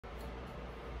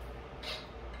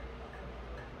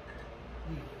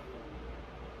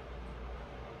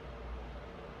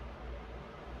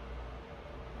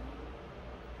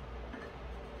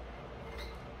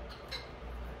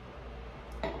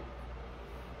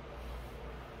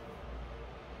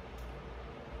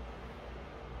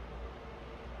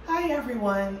Hi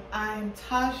everyone, I'm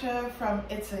Tasha from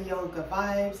It's a Yoga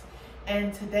Vibes,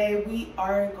 and today we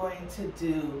are going to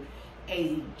do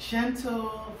a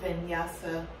gentle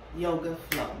Vinyasa yoga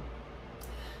flow.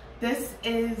 This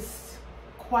is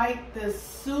quite the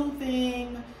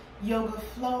soothing yoga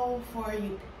flow for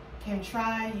you can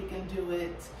try. You can do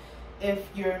it if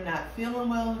you're not feeling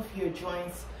well, if your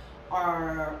joints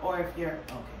are, or if you're,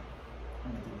 okay,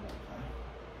 I'm gonna do that.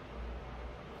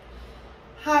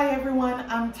 Hi everyone,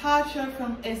 I'm Tasha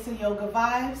from It's a Yoga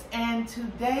Vibes, and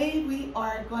today we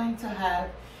are going to have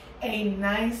a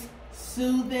nice,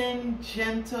 soothing,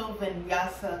 gentle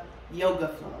Vinyasa yoga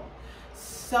flow.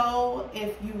 So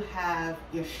if you have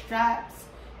your straps,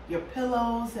 your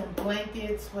pillows and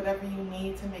blankets, whatever you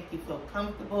need to make you feel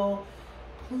comfortable,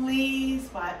 please,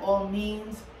 by all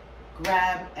means,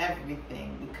 grab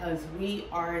everything, because we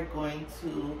are going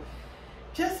to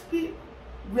just be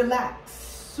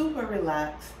relaxed. Super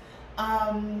relaxed.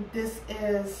 This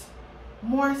is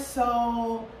more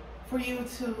so for you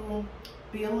to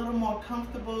be a little more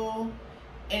comfortable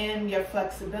in your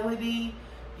flexibility.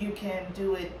 You can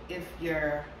do it if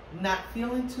you're not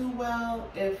feeling too well,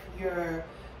 if your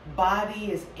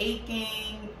body is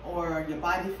aching or your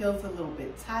body feels a little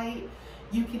bit tight.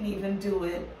 You can even do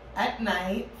it at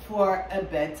night for a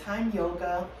bedtime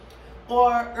yoga,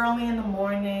 or early in the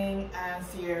morning as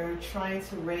you're trying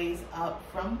to raise up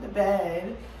from the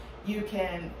bed. You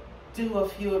can do a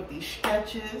few of these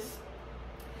stretches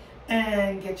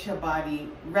and get your body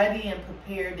ready and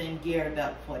prepared and geared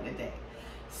up for the day.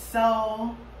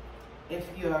 So if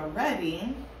you're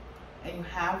ready and you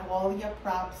have all your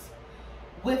props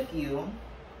with you,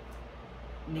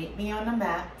 meet me on the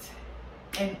mat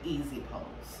in easy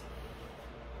pose.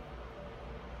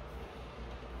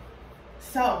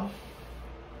 So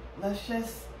let's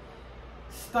just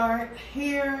start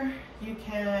here. You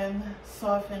can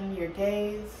soften your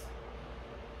gaze.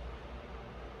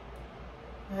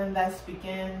 And let's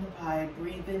begin by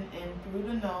breathing in through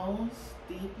the nose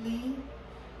deeply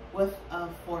with a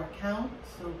 4 count.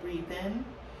 So breathe in.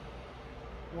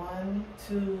 1,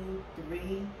 2,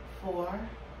 3, 4.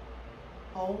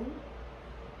 Hold.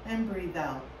 And breathe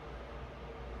out.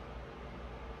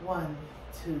 1,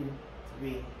 2,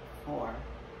 3, 4.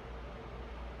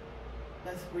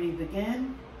 Let's breathe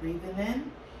again. Breathing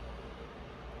in.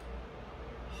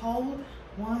 Hold.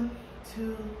 1,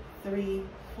 2, 3,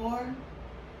 4.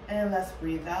 And let's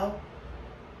breathe out.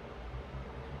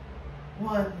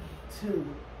 1, 2,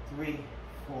 3,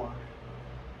 4.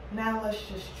 Now let's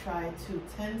just try to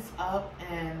tense up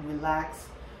and relax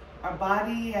our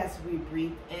body as we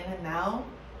breathe in and out.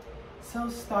 So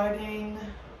starting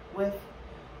with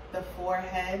the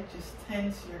forehead, just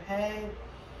tense your head.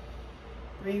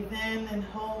 Breathe in and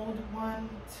hold. 1,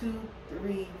 2,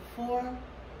 3, 4.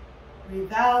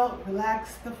 Breathe out,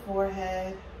 relax the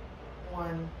forehead.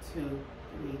 1, 2,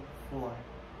 3, 4.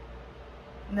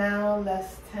 Now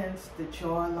let's tense the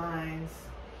jaw lines.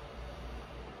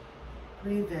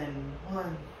 Breathe in.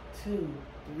 1, 2,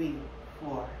 3,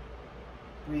 4.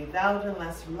 Breathe out and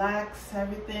let's relax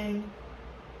everything.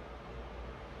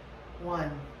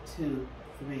 1, 2,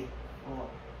 3, 4.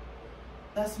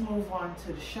 Let's move on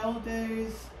to the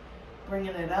shoulders,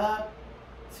 bringing it up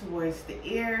towards the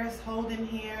ears, holding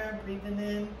here, breathing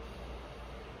in.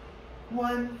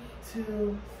 1,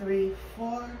 2, 3,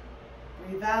 4.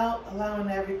 Breathe out, allowing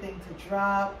everything to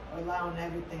drop, allowing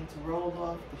everything to roll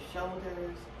off the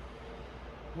shoulders.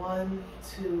 1,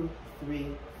 2, 3,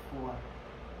 4.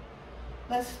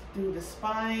 Let's do the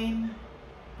spine,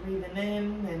 breathing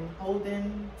in and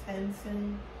holding,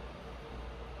 tensing.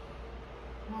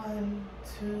 1,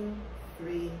 2,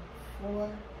 3, 4.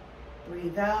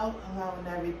 Breathe out, allowing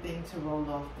everything to roll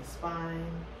off the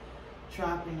spine,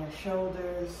 dropping your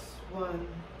shoulders. 1,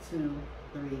 2,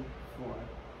 3, 4.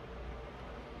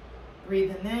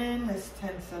 Breathing in, let's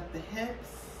tense up the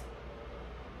hips.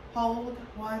 Hold.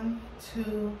 1,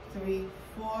 2, 3,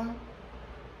 4.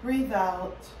 Breathe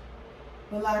out,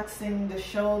 relaxing the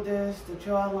shoulders, the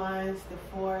jaw lines, the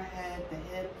forehead, the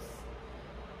hips,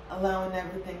 allowing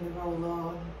everything to roll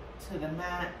on to the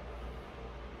mat.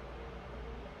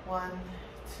 1,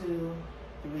 2,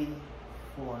 3,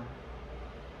 4.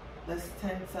 Let's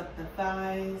tense up the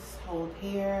thighs, hold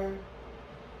here.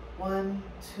 1,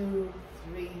 2,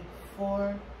 3,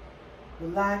 4.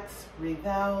 Relax, breathe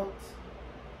out.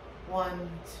 1,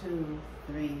 2,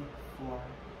 3, 4.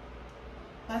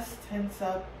 Let's tense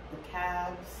up the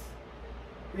calves.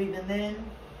 Breathing in.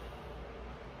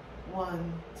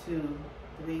 1, 2,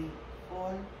 3,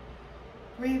 4.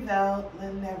 Breathe out,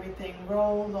 letting everything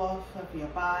roll off of your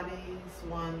bodies.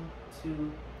 1,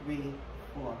 2, 3,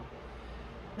 4.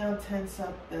 Now tense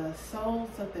up the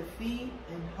soles of the feet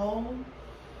and hold.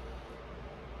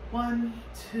 1,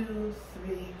 2,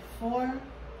 3, 4.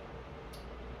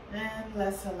 And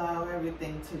let's allow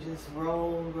everything to just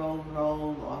roll, roll,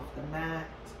 roll off the mat.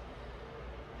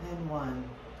 And 1,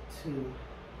 2,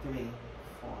 3,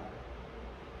 4.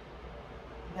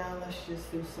 Now let's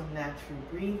just do some natural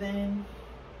breathing.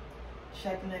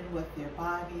 Checking in with your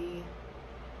body.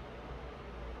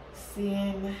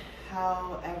 Seeing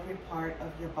how every part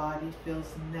of your body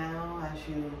feels now as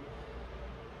you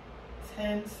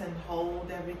tense and hold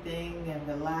everything and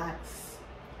relax.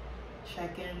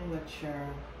 Check in with your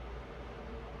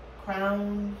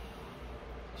crown.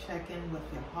 Check in with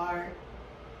your heart.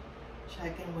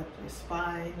 Check in with your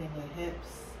spine and your hips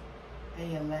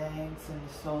and your legs and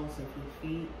the soles of your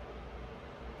feet.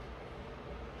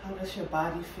 How does your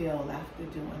body feel after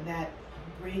doing that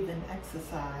breathing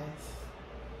exercise?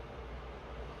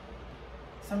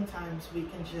 Sometimes we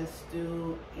can just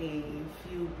do a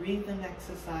few breathing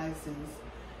exercises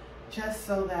just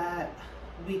so that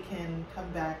we can come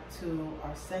back to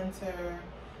our center,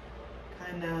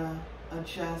 kind of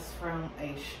adjust from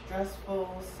a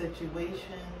stressful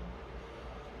situation,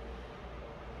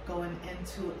 going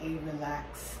into a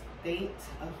relaxed state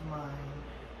of mind.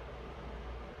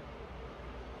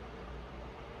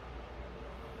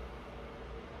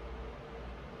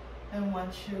 And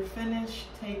once you're finished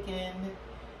taking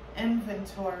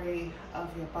inventory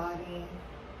of your body,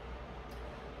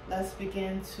 let's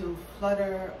begin to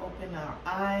flutter open our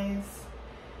eyes,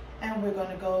 and we're going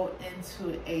to go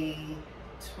into a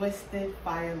twisted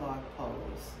fire log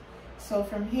pose. So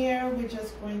from here, we're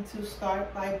just going to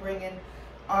start by bringing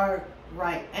our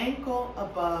right ankle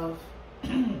above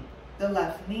the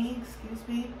left knee,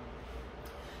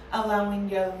 allowing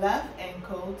your left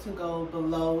ankle to go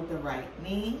below the right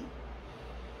knee.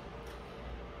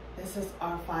 This is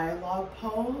our fire log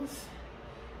pose.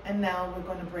 And now we're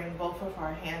going to bring both of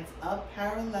our hands up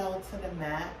parallel to the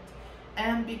mat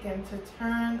and begin to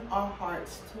turn our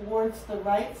hearts towards the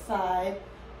right side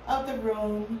of the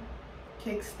room,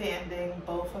 kickstanding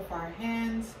both of our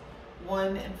hands,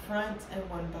 one in front and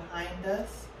one behind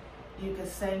us. You can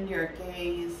send your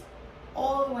gaze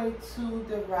all the way to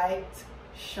the right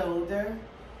shoulder,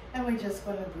 and we're just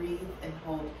going to breathe and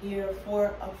hold here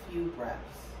for a few breaths.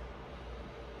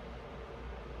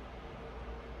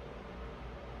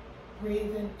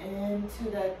 Breathing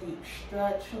into that deep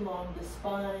stretch along the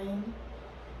spine.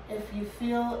 If you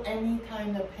feel any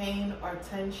kind of pain or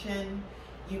tension,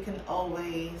 you can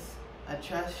always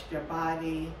adjust your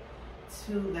body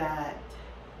to that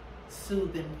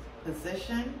soothing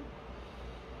position.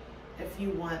 If you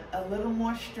want a little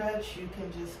more stretch, you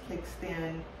can just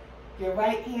kickstand your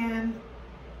right hand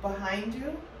behind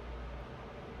you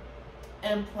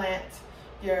and plant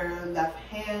your left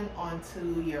hand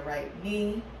onto your right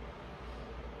knee,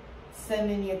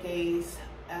 sending your gaze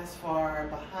as far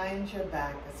behind your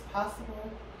back as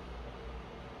possible.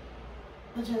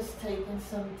 Just taking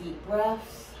some deep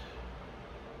breaths.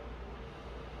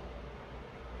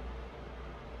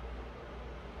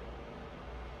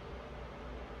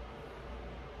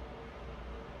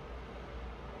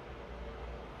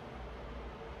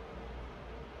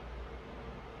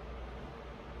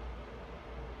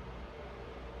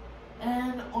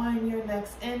 And on your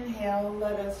next inhale,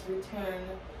 let us return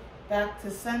back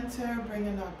to center,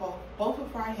 bringing our both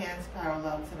of our hands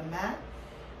parallel to the mat.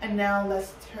 And now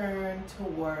let's turn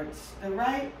towards the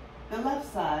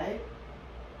left side,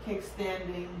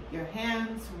 kickstanding your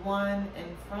hands, one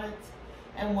in front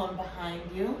and one behind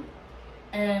you.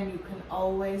 And you can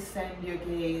always send your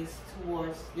gaze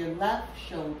towards your left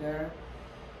shoulder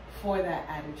for that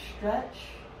added stretch.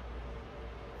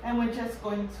 And we're just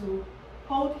going to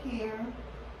hold here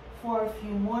for a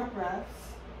few more breaths.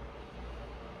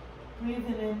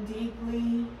 Breathing in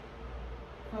deeply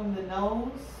from the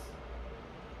nose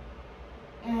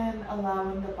and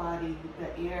allowing the body,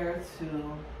 the air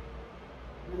to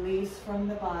release from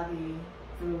the body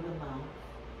through the mouth.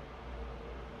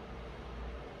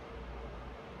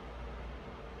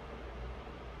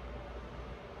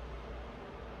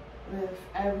 With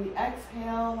every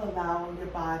exhale, allow your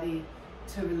body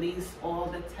to release all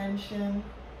the tension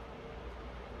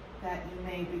that you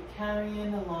may be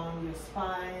carrying along your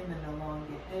spine and along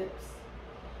your hips.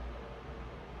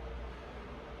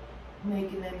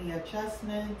 Making any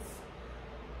adjustments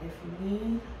if you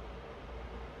need.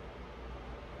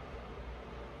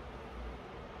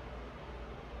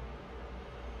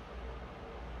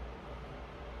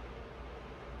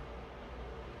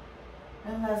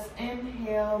 And let's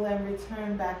inhale and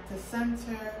return back to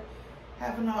center,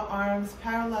 having our arms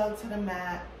parallel to the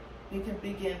mat. We can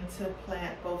begin to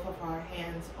plant both of our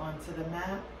hands onto the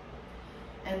mat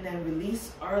and then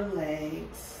release our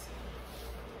legs,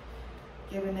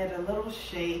 giving it a little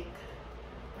shake,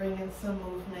 bringing some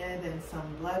movement and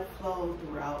some blood flow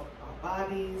throughout our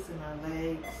bodies and our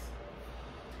legs.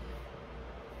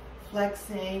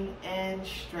 Flexing and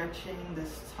stretching the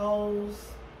toes.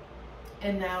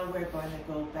 And now we're going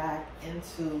to go back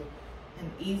into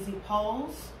an easy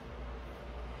pose.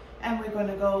 And we're going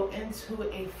to go into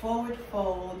a forward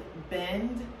fold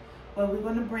bend, but we're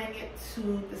going to bring it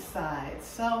to the side.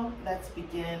 So let's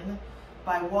begin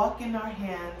by walking our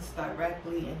hands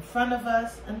directly in front of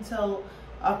us until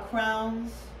our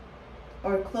crowns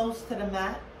are close to the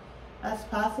mat as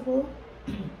possible.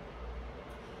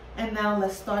 And now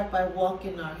let's start by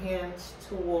walking our hands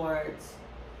towards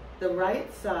the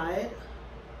right side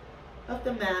of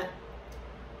the mat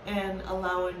and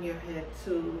allowing your head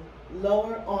to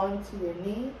lower onto your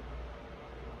knee.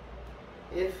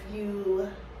 If you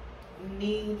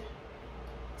need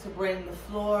to bring the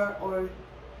floor or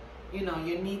your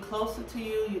knee closer to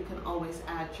you, you can always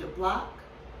add your block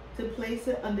to place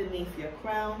it underneath your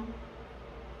crown.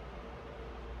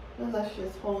 And let's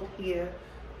just hold here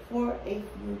for a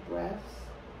few breaths.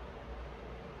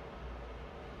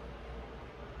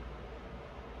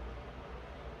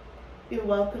 You're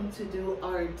welcome to do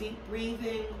our deep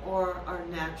breathing or our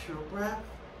natural breath,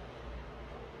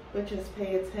 but just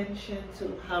pay attention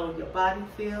to how your body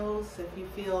feels. If you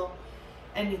feel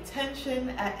any tension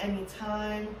at any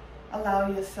time, allow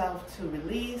yourself to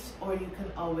release, or you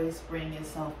can always bring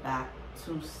yourself back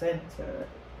to center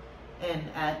and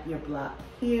add your block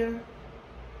here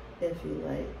if you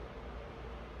like.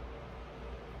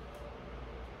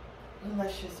 And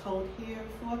let's just hold here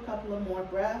for a couple of more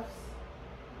breaths.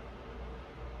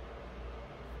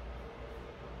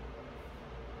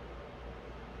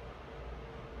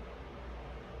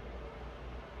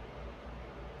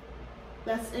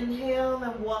 Let's inhale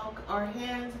and walk our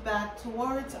hands back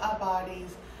towards our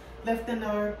bodies, lifting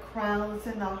our crowns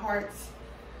and our hearts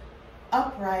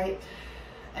upright.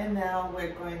 And now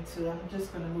I'm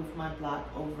just going to move my block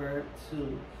over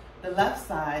to the left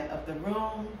side of the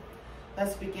room.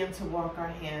 Let's begin to walk our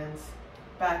hands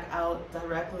back out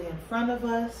directly in front of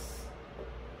us.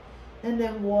 And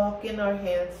then walking our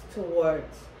hands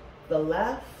towards the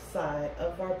left side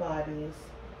of our bodies,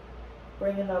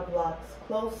 bringing our blocks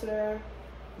closer.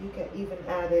 You can even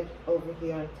add it over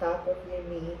here on top of your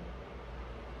knee.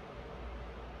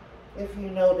 If you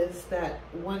notice that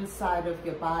one side of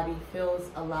your body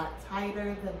feels a lot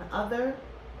tighter than the other,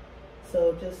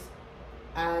 so just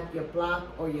add your block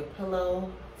or your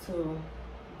pillow to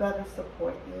better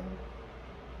support you.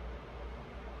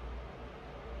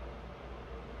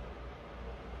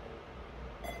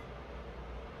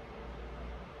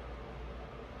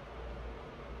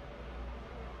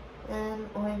 And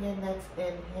on your next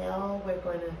inhale, we're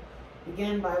going to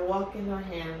begin by walking our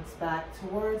hands back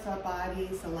towards our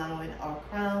bodies, allowing our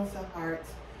crowns and hearts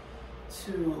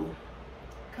to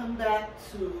come back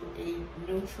to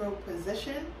a neutral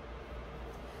position.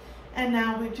 And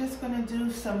now we're just going to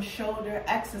do some shoulder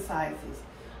exercises.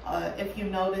 If you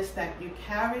notice that you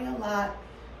carry a lot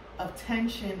of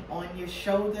tension on your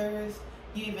shoulders,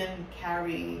 you even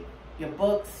carry your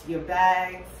books, your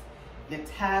bags, your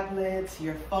tablets,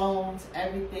 your phones,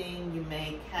 everything you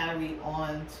may carry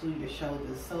on to your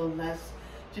shoulders. So let's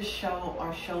just show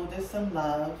our shoulders some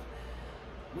love.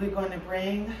 We're going to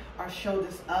bring our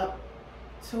shoulders up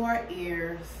to our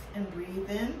ears and breathe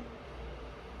in.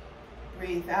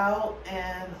 Breathe out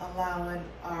and allowing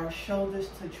our shoulders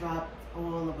to drop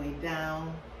all the way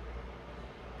down.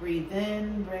 Breathe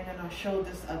in, bringing our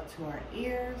shoulders up to our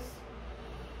ears.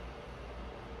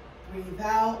 Breathe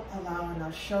out, allowing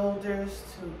our shoulders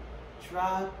to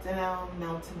drop down,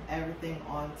 melting everything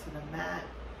onto the mat.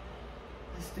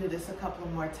 Let's do this a couple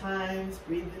more times.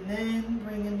 Breathing in,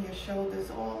 bringing your shoulders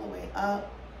all the way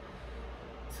up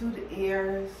to the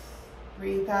ears.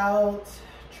 Breathe out,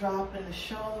 dropping the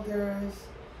shoulders,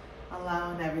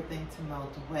 allowing everything to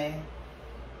melt away.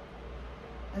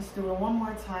 Let's do it one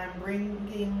more time,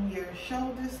 bringing your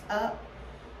shoulders up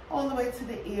all the way to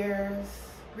the ears.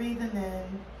 Breathing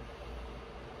in.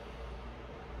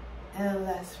 And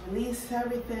let's release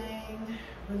everything,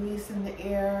 releasing the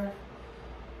air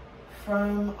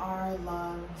from our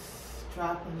lungs,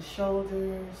 dropping the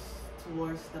shoulders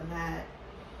towards the mat,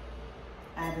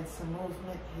 adding some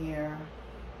movement here.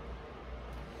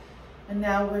 And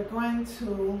now we're going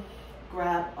to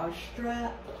grab our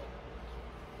strap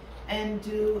and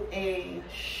do a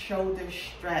shoulder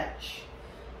stretch.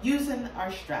 using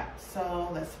our straps. So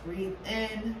let's breathe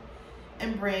in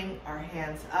and bring our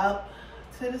hands up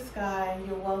to the sky.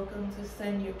 You're welcome to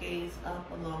send your gaze up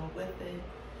along with it.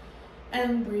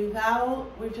 And breathe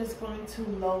out. We're just going to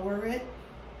lower it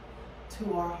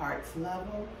to our heart's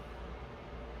level.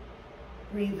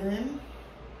 Breathe in.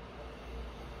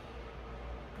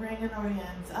 Bringing our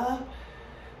hands up.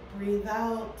 Breathe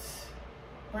out.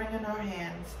 Bringing our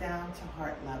hands down to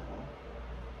heart level.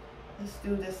 Let's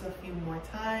do this a few more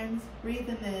times.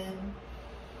 Breathing in.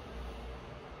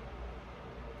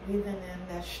 Breathing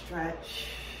in that stretch.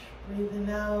 Breathing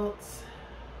out.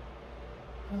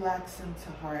 Relaxing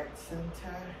to heart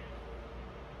center.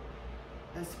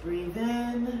 Let's breathe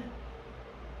in.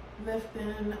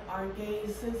 Lifting our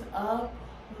gazes up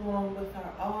along with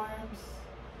our arms.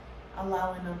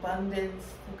 Allowing abundance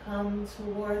to come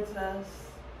towards us.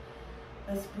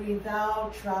 Let's breathe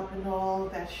out, dropping all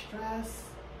that stress,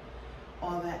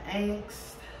 all the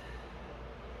angst,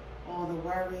 all the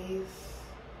worries,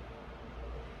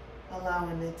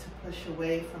 allowing it to push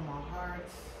away from our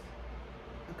hearts.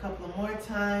 A couple of more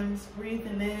times,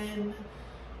 breathing in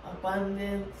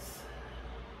abundance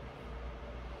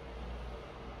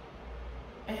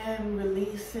and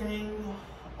releasing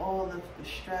all of the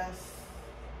stress.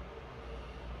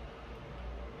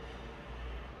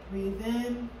 Breathe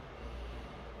in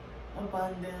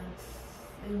abundance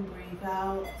and breathe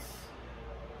out,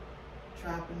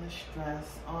 dropping the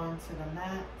stress onto the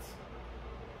mat.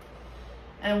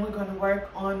 And we're going to work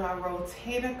on our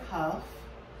rotator cuff.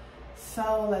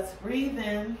 So let's breathe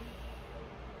in.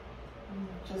 I'm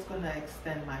just going to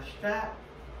extend my strap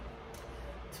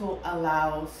to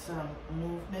allow some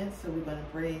movement. So we're going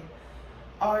to bring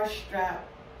our strap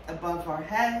above our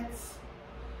heads.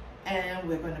 And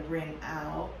we're going to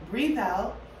breathe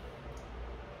out,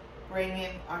 bringing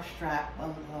our strap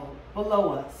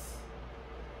below us.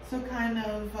 So kind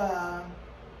of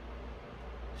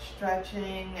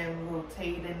stretching and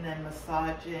rotating and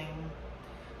massaging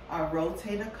our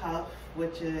rotator cuff,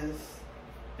 which is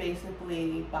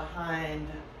basically behind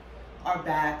our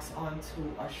backs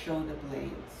onto our shoulder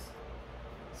blades.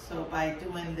 So by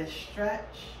doing this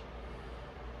stretch,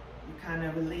 you kind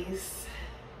of release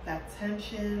that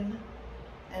tension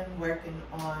and working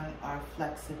on our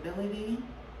flexibility,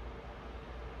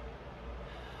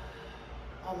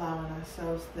 allowing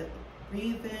ourselves to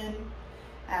breathe in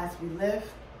as we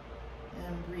lift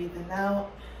and breathing out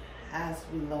as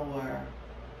we lower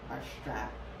our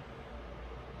strap.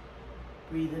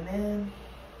 Breathing in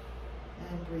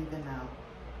and breathing out.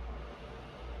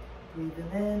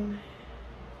 Breathing in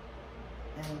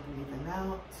and breathing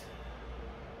out.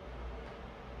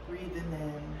 Breathing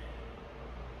in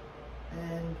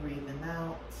and breathing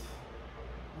out.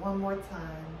 One more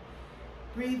time.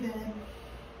 Breathe in.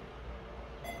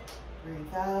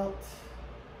 Breathe out.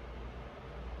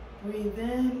 Breathe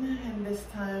in, and this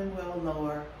time we'll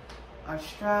lower our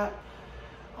strap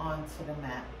onto the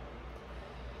mat.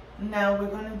 Now we're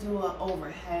going to do an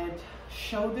overhead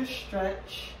shoulder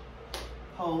stretch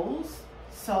pose.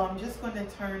 So I'm just going to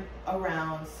turn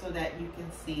around so that you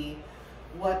can see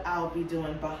what I'll be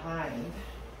doing behind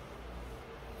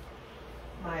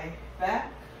my back.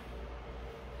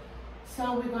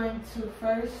 So we're going to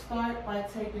first start by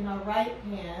taking our right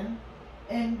hand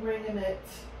and bringing it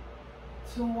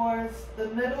towards the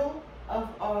middle of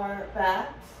our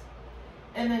backs,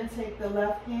 and then take the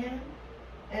left hand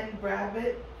and grab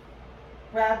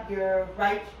your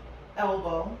right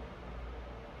elbow,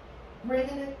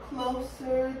 bringing it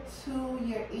closer to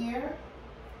your ear.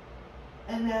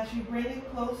 And as you bring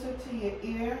it closer to your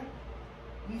ear,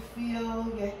 you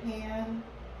feel your hand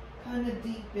kind of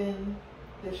deepen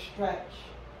the stretch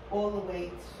all the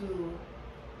way to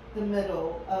the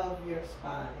middle of your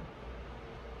spine.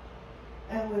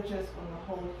 And we're just going to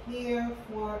hold here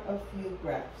for a few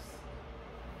breaths.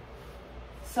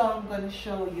 So I'm going to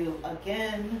show you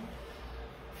again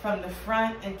from the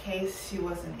front in case you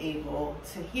wasn't able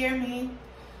to hear me.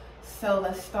 So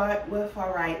let's start with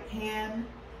our right hand,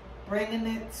 bringing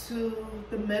it to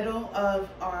the middle of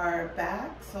our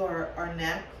backs or our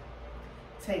neck.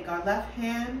 Take our left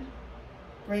hand,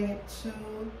 bring it to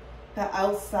the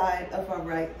outside of our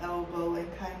right elbow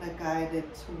and kind of guide it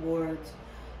towards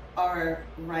our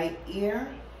right ear,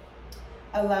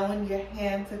 allowing your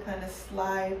hand to kind of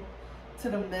slide to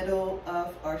the middle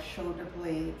of our shoulder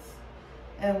blades.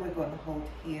 And we're going to hold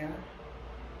here.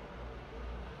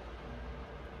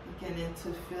 Beginning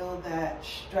to feel that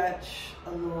stretch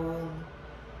along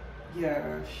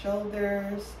your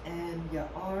shoulders and your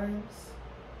arms.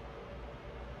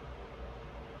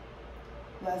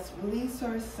 Let's release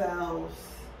ourselves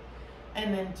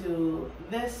And then do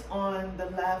this on the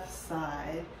left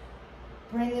side,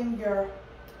 bringing your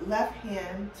left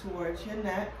hand towards your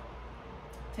neck,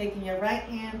 taking your right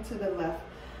hand to the left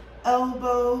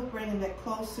elbow, bringing it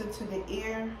closer to the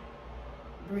ear,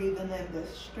 breathing in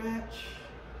this stretch,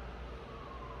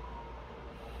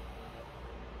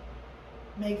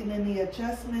 making any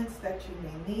adjustments that you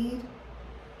may need.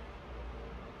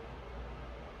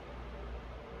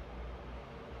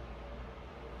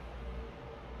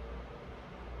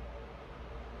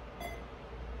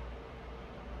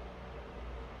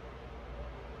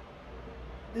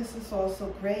 This is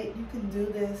also great. You can do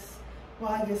this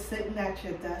while you're sitting at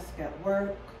your desk at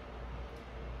work.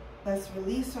 Let's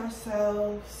release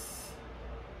ourselves.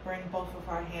 Bring both of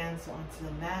our hands onto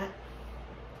the mat.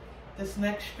 This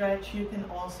next stretch you can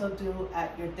also do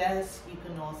at your desk. You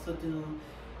can also do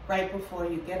right before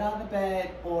you get out of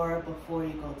bed or before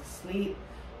you go to sleep.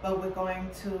 But we're going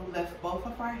to lift both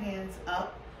of our hands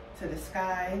up to the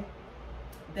sky.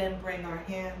 Then bring our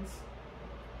hands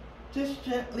just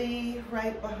gently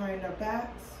right behind our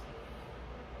backs,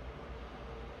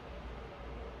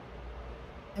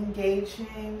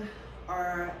 engaging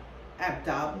our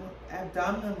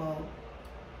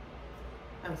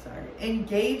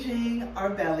engaging our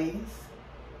bellies.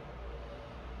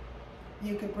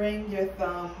 You could bring your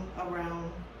thumb around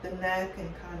the neck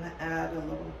and kind of add a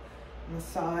little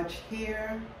massage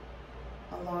here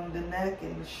along the neck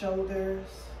and the shoulders.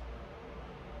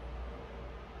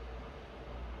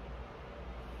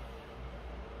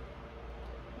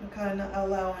 And kind of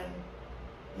allowing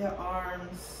your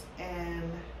arms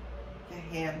and your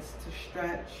hands to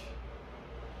stretch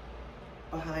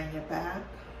behind your back.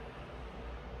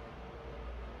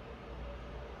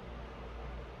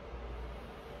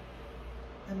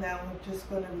 And now we're just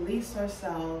going to release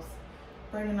ourselves,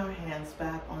 bringing our hands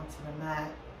back onto the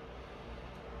mat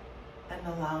and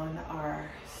allowing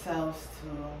ourselves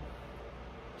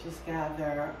to just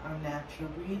gather our natural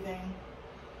breathing.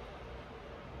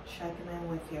 Checking in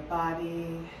with your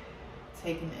body,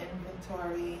 taking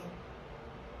inventory,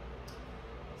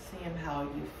 seeing how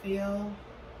you feel.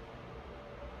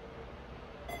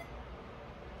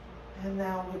 And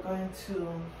now we're going to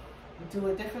do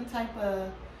a different type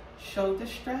of shoulder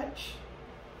stretch.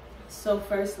 So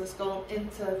first let's go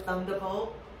into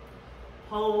Thunderbolt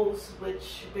pose,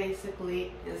 which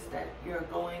basically is that you're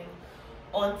going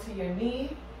onto your knee.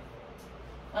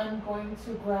 I'm going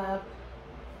to grab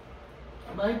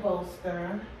my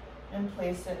bolster and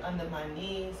place it under my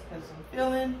knees because I'm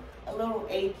feeling a little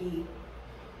achy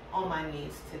on my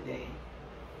knees today.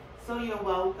 So you're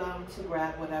welcome to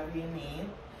grab whatever you need.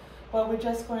 But we're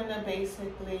just going to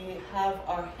basically have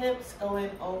our hips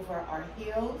going over our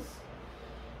heels.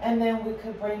 And then we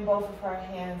could bring both of our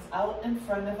hands out in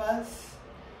front of us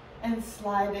and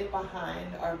slide it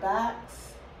behind our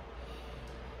backs.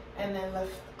 And then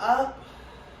lift up.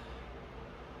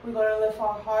 We're going to lift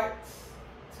our hearts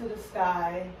to the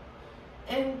sky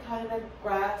and kind of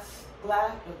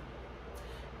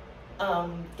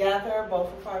gather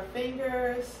both of our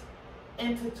fingers,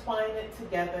 intertwine it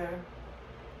together,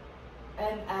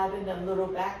 and add in a little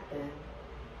back bend,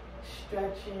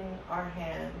 stretching our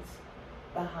hands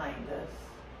behind us.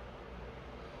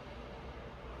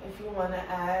 If you want to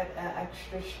add an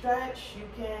extra stretch, you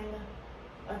can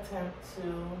attempt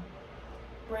to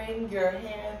bring your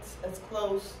hands as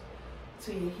close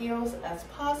to your heels as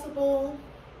possible.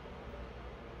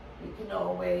 You can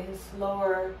always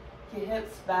lower your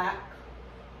hips back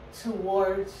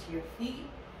towards your feet.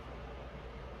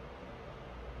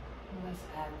 Let's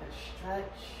add the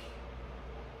stretch.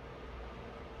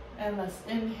 And let's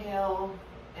inhale,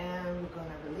 and we're going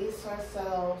to release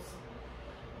ourselves,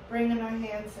 bringing our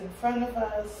hands in front of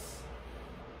us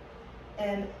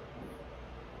and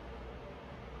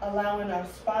allowing our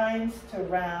spines to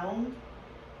round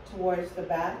towards the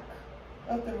back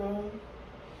of the room,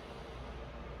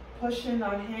 pushing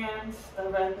our hands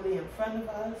directly in front of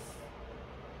us,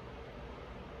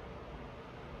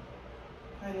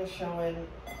 kind of showing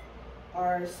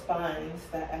our spines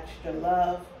that extra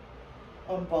love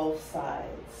on both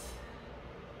sides.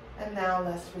 And now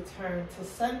let's return to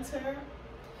center,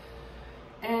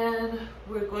 and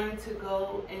we're going to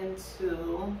go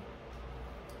into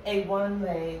a one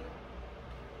leg.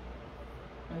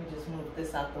 Let me just move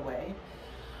this out the way.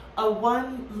 A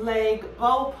one leg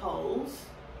bow pose.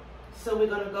 So we're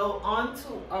going to go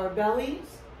onto our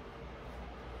bellies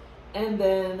and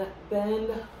then bend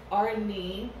our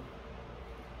knee,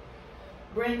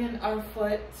 bringing our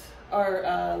foot,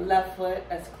 our left foot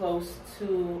as close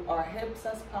to our hips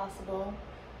as possible.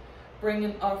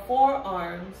 bringing our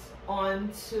forearms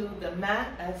onto the mat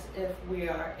as if we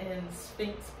are in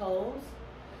Sphinx pose.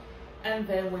 And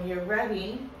then when you're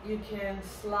ready, you can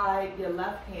slide your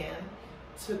left hand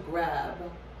to grab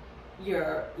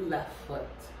your left foot.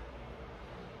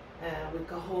 And we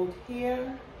can hold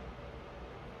here.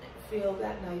 Feel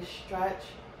that nice stretch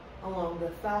along the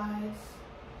thighs.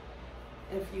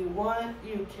 If you want,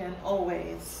 you can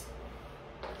always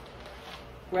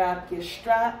grab your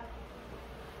strap,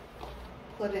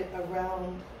 put it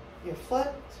around your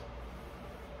foot,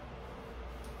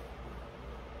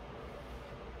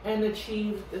 and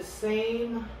achieve the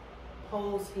same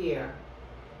pose here.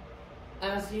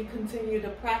 As you continue to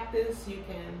practice, you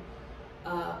can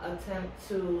attempt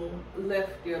to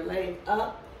lift your leg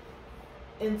up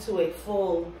into a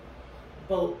full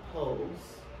boat pose.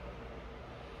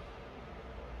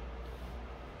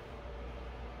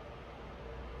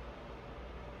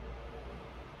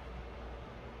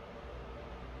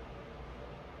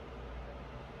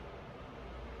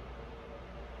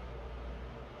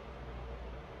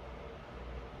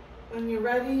 When you're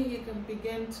ready, you can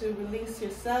begin to release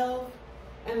yourself,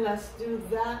 and let's do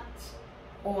that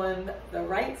on the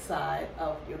right side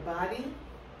of your body.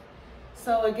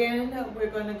 So again,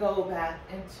 we're going to go back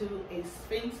into a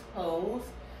Sphinx pose.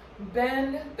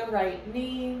 Bend the right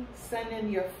knee,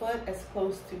 sending your foot as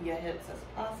close to your hips as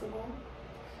possible.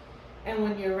 And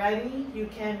when you're ready, you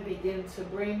can begin to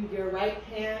bring your right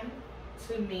hand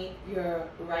to meet your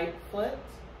right foot.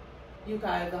 You can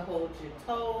either hold your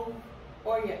toe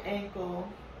or your ankle.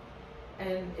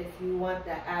 And if you want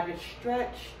that added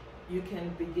stretch, you can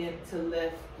begin to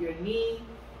lift your knee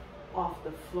off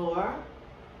the floor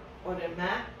or the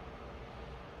mat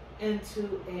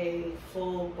into a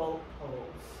full boat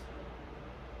pose.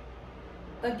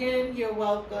 Again, you're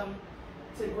welcome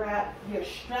to grab your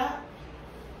strap,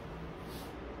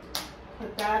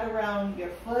 put that around your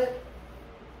foot.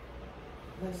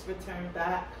 Let's return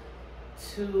back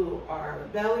to our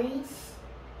bellies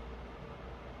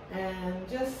and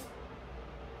just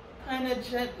kind of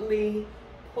gently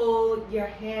pull your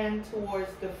hand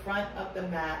towards the front of the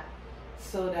mat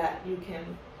so that you can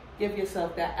give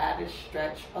yourself that added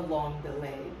stretch along the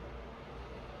leg.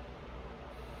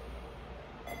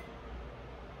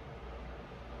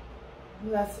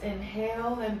 Let's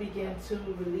inhale and begin to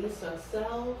release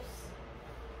ourselves.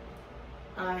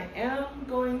 I am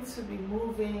going to be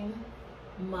moving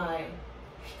my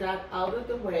strap out of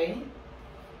the way.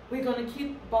 We're going to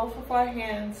keep both of our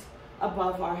hands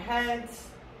above our heads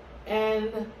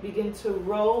and begin to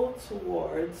roll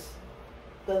towards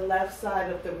the left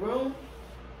side of the room.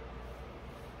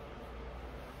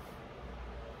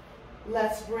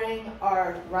 Let's bring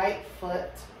our right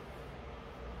foot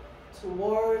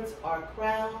towards our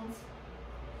crowns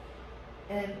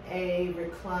in a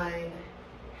reclined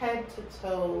head to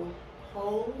toe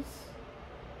pose.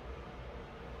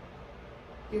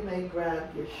 You may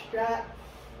grab your strap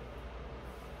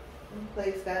and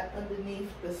place that underneath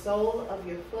the sole of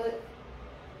your foot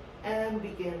and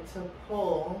begin to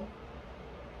pull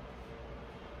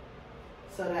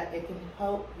so that it can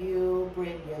help you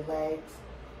bring your legs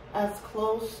as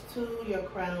close to your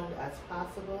crown as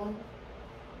possible.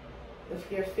 If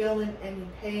you're feeling any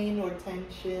pain or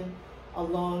tension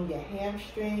along your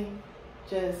hamstring,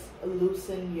 just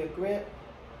loosen your grip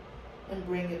and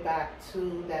bring it back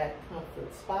to that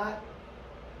comfort spot.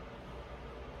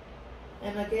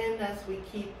 And again, as we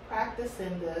keep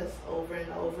practicing this over and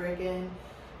over again,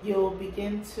 you'll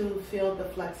begin to feel the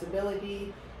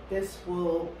flexibility. This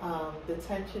will, the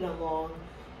tension along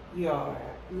your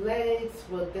legs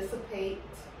will dissipate,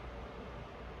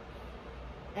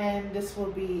 and this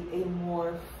will be a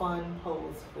more fun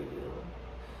pose for you.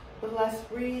 But let's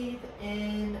breathe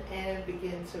in and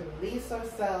begin to release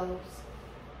ourselves.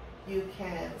 You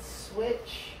can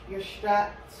switch your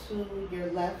strap to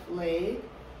your left leg.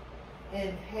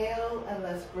 Inhale, and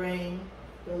let's bring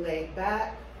the leg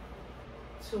back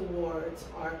towards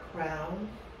our crown,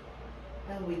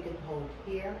 and we can hold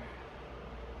here.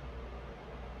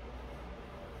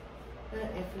 And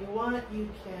if you want, you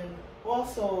can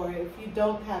also, or if you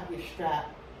don't have your strap,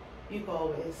 you can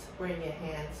always bring your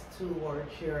hands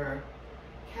towards your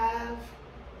calf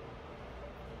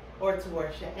or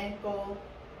towards your ankle.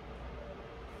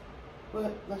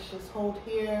 But let's just hold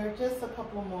here just a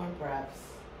couple more breaths.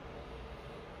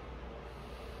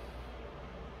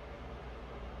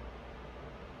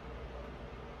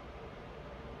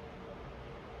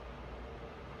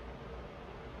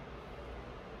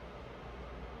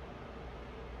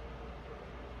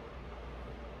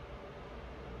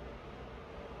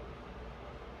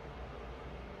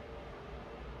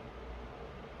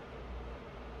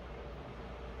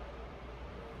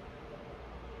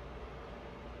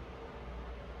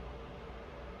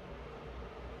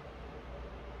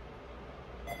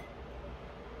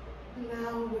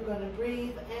 Now we're going to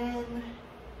breathe in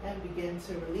and begin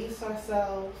to release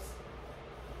ourselves.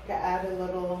 You can add a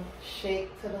little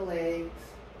shake to the legs.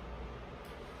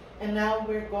 And now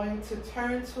we're going to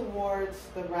turn towards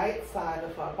the right side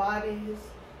of our bodies.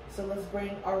 So let's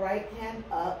bring our right hand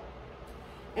up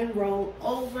and roll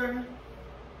over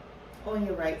on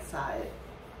your right side.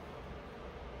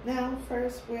 Now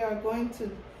first we are going to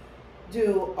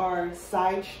do our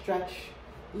side stretch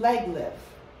leg lift.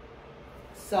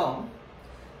 So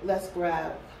let's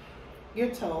grab your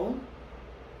toe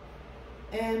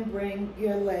and bring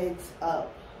your legs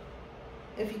up.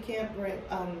 If you can't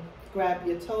grab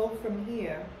your toe from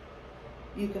here,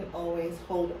 you can always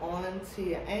hold on to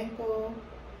your ankle,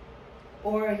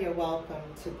 or you're welcome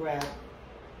to grab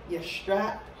your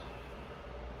strap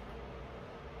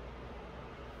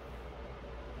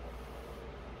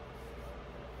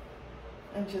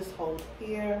and just hold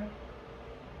here.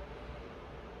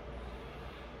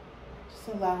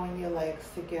 Just allowing your legs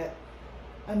to get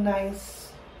a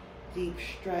nice deep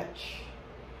stretch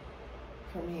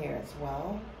from here as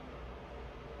well.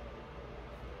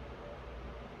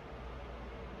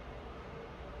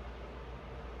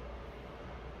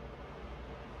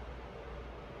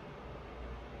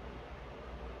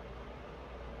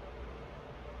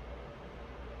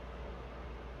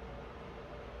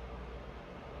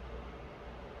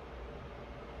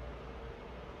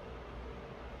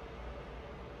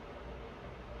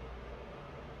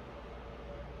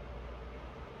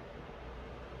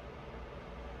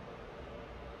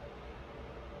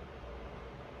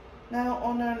 Now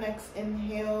on our next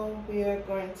inhale, we are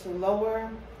going to lower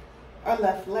our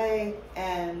left leg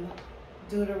and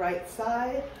do the right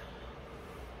side.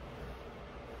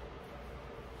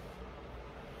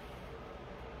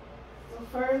 So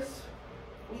first,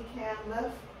 we can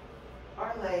lift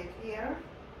our leg here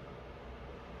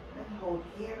and hold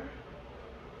here.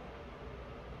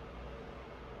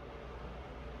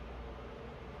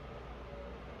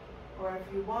 Or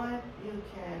if you want, you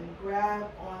can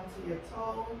grab onto your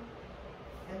toe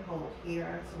and hold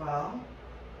here as well.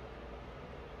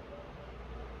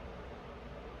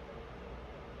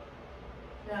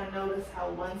 Now notice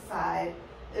how one side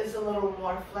is a little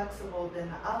more flexible than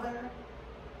the other,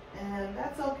 and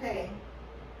that's okay.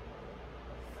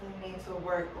 So you need to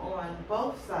work on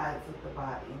both sides of the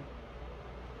body.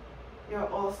 You're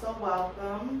also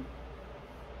welcome,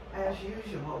 as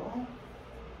usual,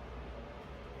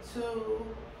 to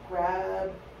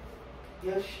grab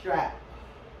your strap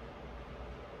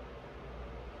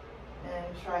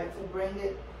and try to bring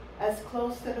it as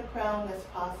close to the crown as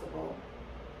possible.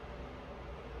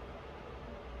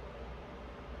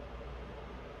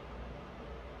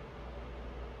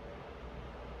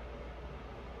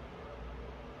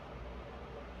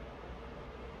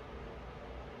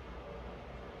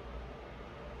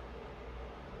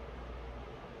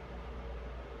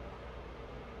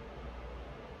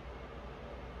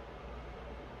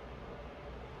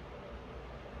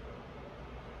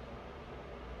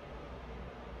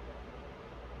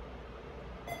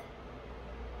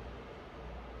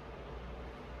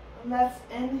 Let's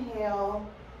inhale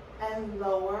and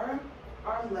lower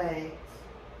our legs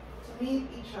to meet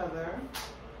each other.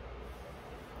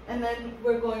 And then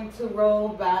we're going to roll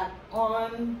back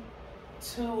on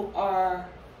to our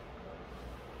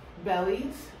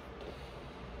bellies.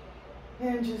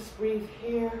 And just breathe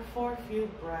here for a few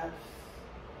breaths.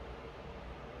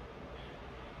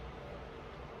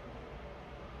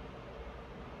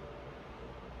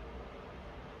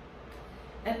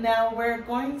 And now we're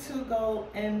going to go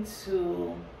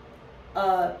into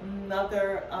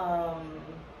another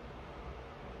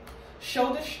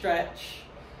shoulder stretch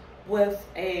with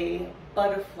a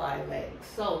butterfly leg.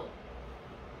 So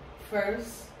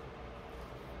first,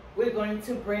 we're going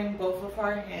to bring both of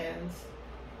our hands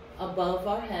above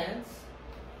our heads.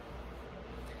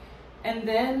 And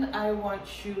then I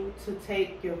want you to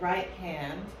take your right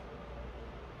hand.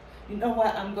 You know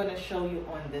what? I'm going to show you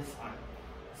on this arm.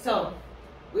 So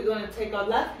we're going to take our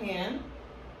left hand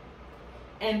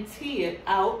and tee it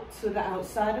out to the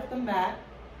outside of the mat.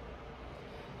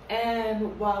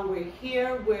 And while we're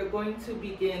here, we're going to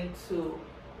begin to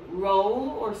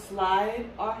roll or slide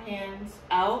our hands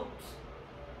out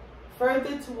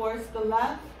further towards the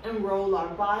left and roll our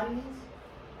bodies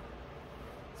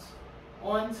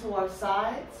onto our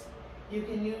sides. You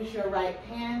can use your right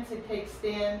hand to take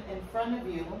stand in front of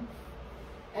you,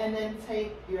 and then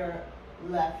take your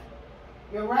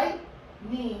right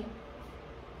knee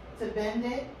to bend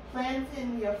it,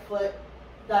 planting your foot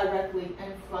directly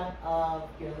in front of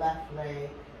your left leg.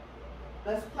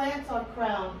 Let's plant our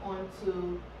crown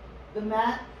onto the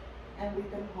mat, and we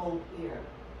can hold here.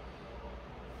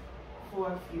 for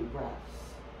a few breaths.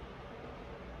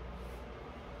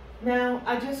 Now,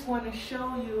 I just want to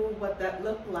show you what that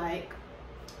looked like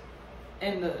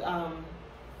in the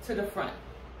to the front.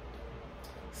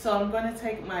 So I'm going to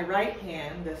take my right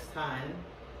hand this time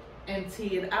and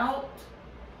tee it out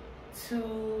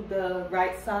to the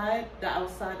right side, the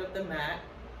outside of the mat.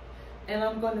 And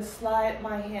I'm going to slide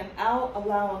my hand out,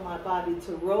 allowing my body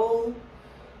to roll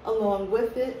along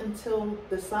with it until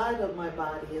the side of my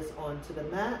body is onto the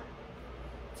mat.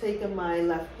 Taking my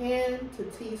left hand to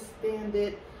T-stand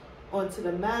it onto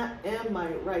the mat, and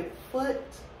my right foot,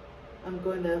 I'm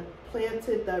going to plant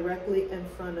it directly in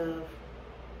front of,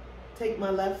 take my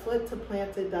left foot to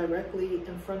plant it directly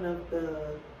in front of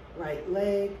the right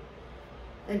leg,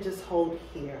 and just hold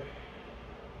here.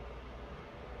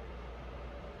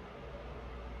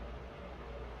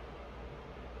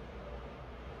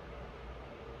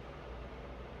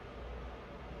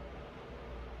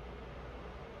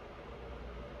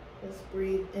 Let's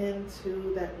breathe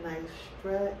into that nice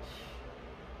stretch.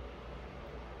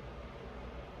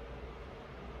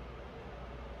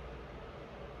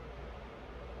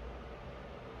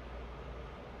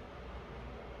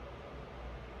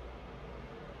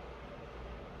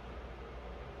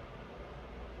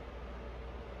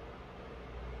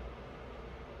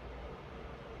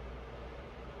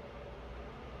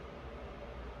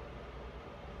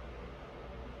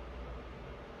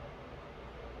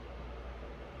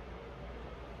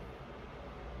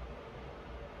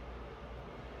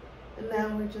 And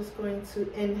now we're just going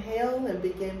to inhale and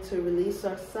begin to release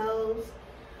ourselves,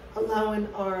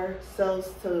 allowing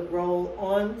ourselves to roll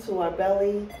onto our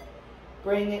belly,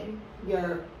 bringing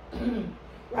your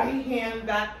right hand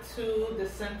back to the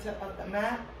center of the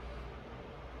mat,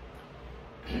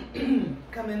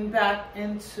 coming back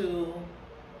into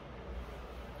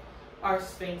our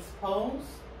Sphinx pose.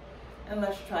 And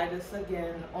let's try this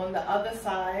again on the other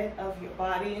side of your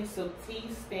body. So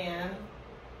T-stand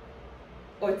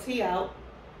or tee out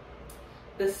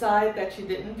the side that you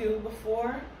didn't do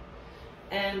before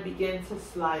and begin to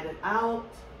slide it out,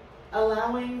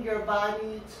 allowing your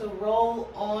body to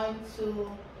roll onto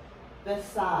the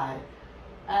side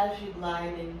as you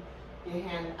gliding your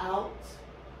hand out.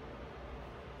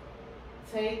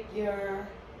 Take your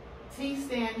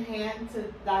T-stand hand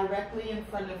to directly in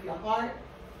front of your heart.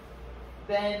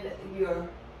 Bend your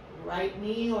right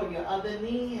knee or your other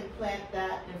knee and plant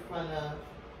that in front of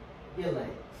your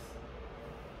legs.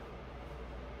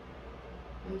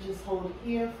 And just hold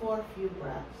here for a few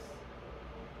breaths.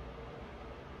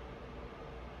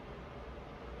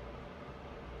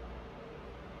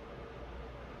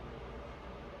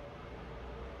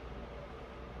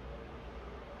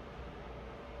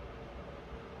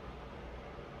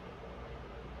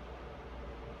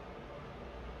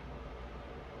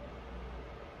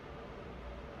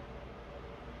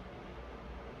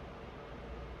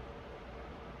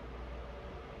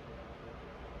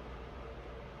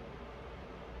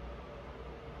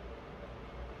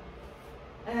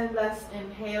 And let's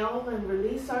inhale and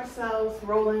release ourselves,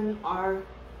 rolling our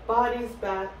bodies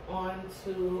back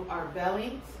onto our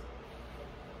bellies.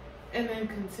 And then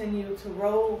continue to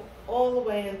roll all the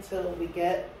way until we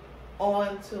get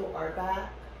onto our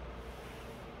back.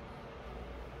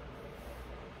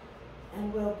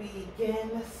 And we'll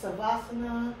begin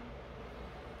Savasana.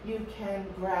 You can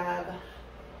grab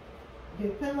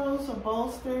your pillows or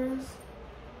bolsters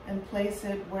and place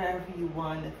it wherever you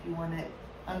want. If you want it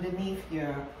underneath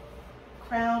your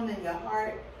crown and your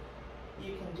heart,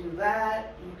 you can do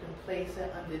that. You can place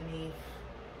it underneath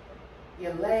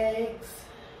your legs,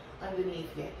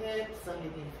 underneath your hips,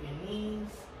 underneath your knees,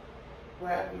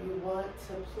 wherever you want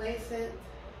to place it.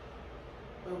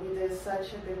 But we did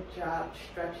such a good job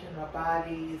stretching our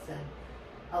bodies and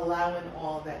allowing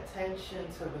all that tension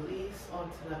to release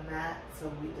onto the mat, so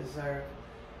we deserve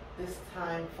this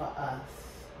time for us.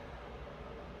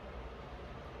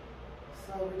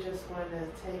 So we're just going to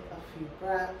take a few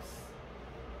breaths,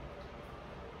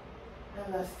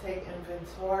 and let's take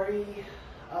inventory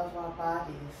of our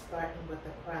bodies, starting with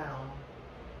the crown.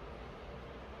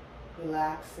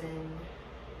 Relaxing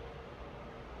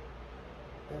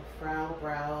the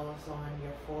brows on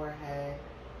your forehead.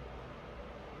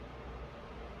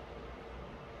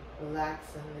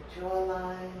 Relaxing the jaw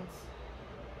lines.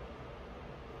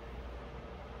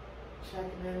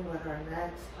 Checking in with our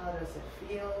necks. How does it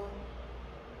feel?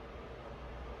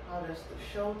 How does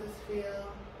the shoulders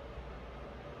feel?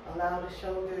 Allow the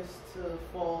shoulders to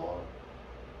fall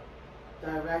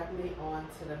directly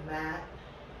onto the mat.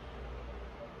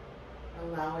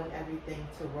 Allowing everything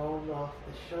to roll off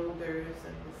the shoulders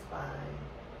and the spine,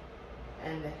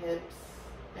 and the hips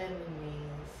and the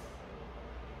knees.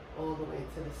 all the way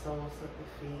to the soles of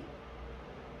the feet.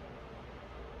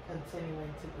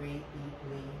 Continuing to breathe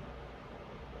deeply.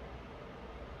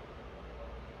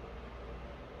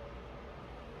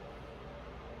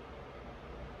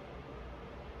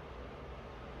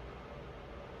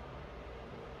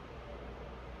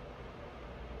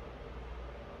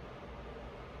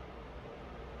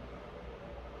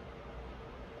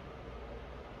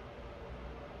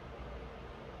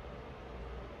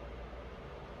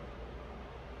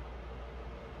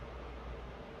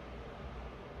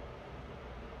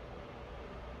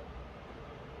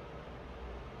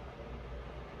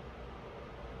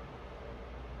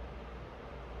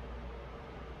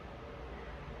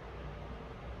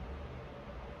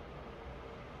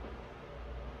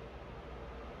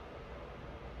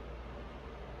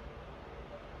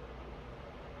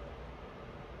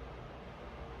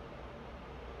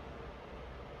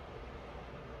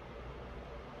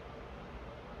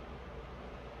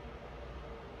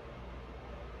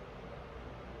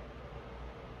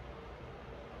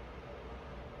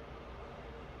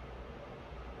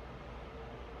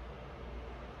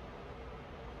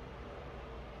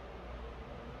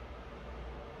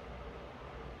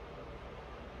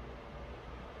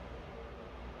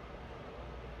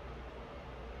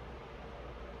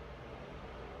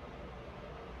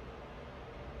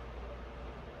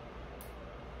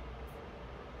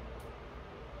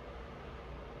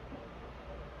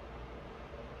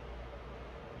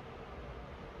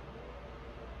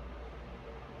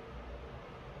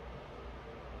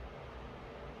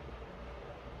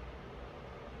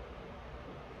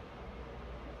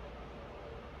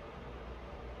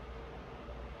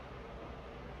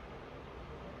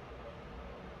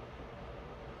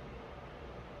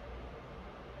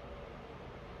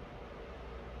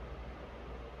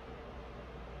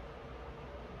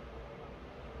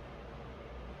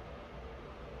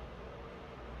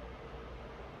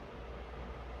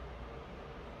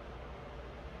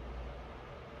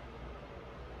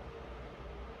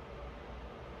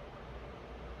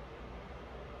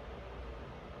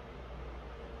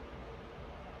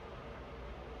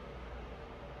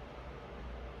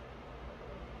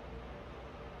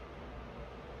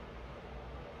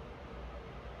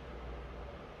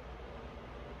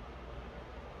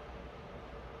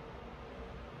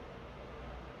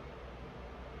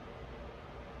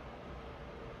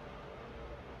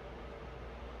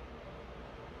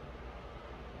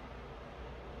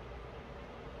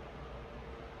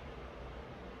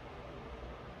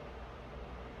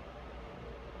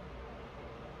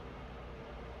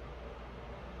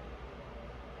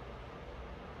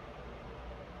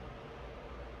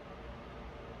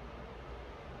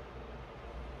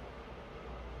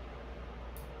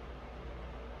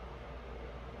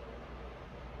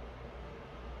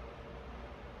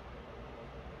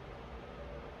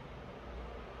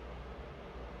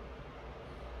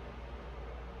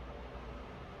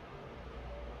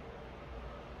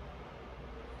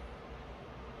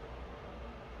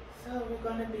 So we're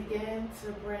going to begin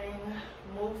to bring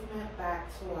movement back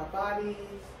to our bodies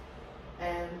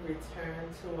and return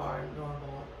to our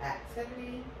normal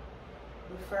activity.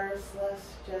 But first, let's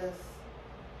just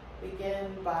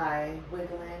begin by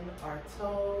wiggling our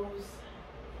toes,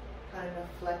 kind of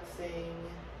flexing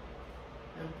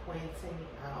and pointing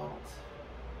out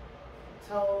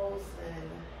toes and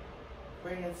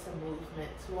bringing some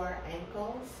movement to our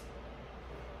ankles.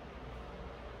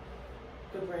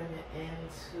 To bring it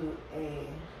into a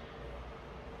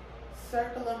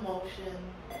circular motion,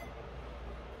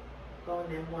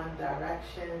 going in one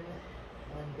direction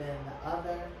and then the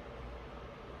other.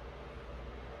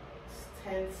 Just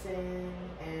tensing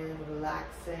and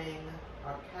relaxing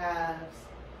our calves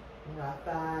and our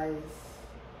thighs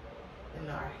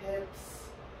and our hips.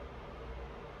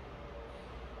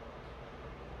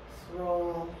 Just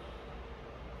roll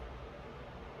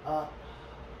up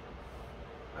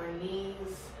our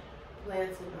knees,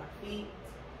 planting our feet,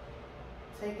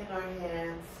 taking our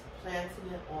hands, planting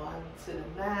it onto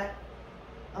the mat,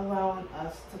 allowing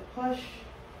us to push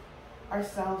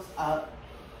ourselves up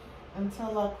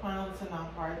until our crowns and our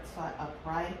hearts are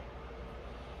upright.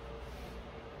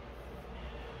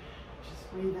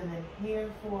 Just breathing in here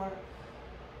for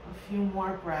a few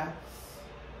more breaths.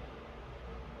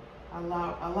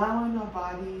 Allowing our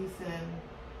bodies and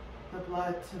the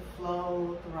blood to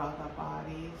flow throughout our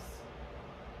bodies,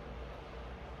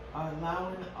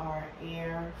 allowing our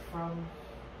air from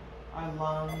our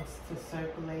lungs to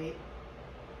circulate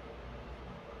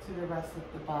to the rest of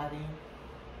the body.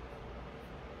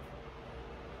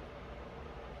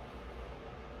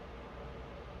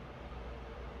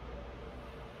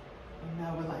 And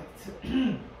now we'd like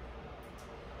to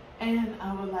And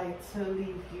I would like to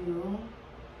leave you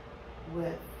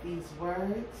with these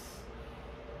words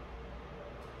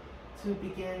to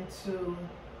begin to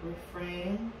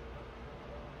reframe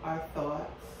our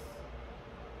thoughts,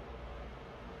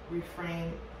 reframe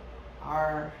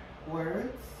our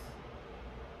words,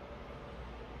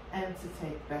 and to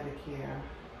take better care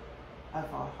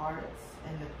of our hearts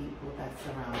and the people that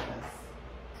surround us.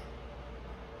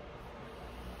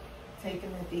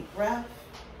 Taking a deep breath.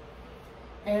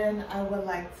 And I would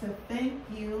like to thank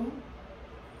you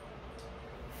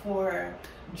for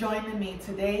joining me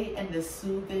today in the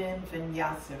Soothing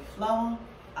Vinyasa Flow.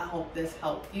 I hope this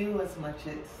helped you as much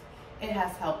as it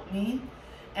has helped me.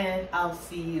 And I'll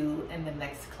see you in the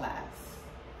next class.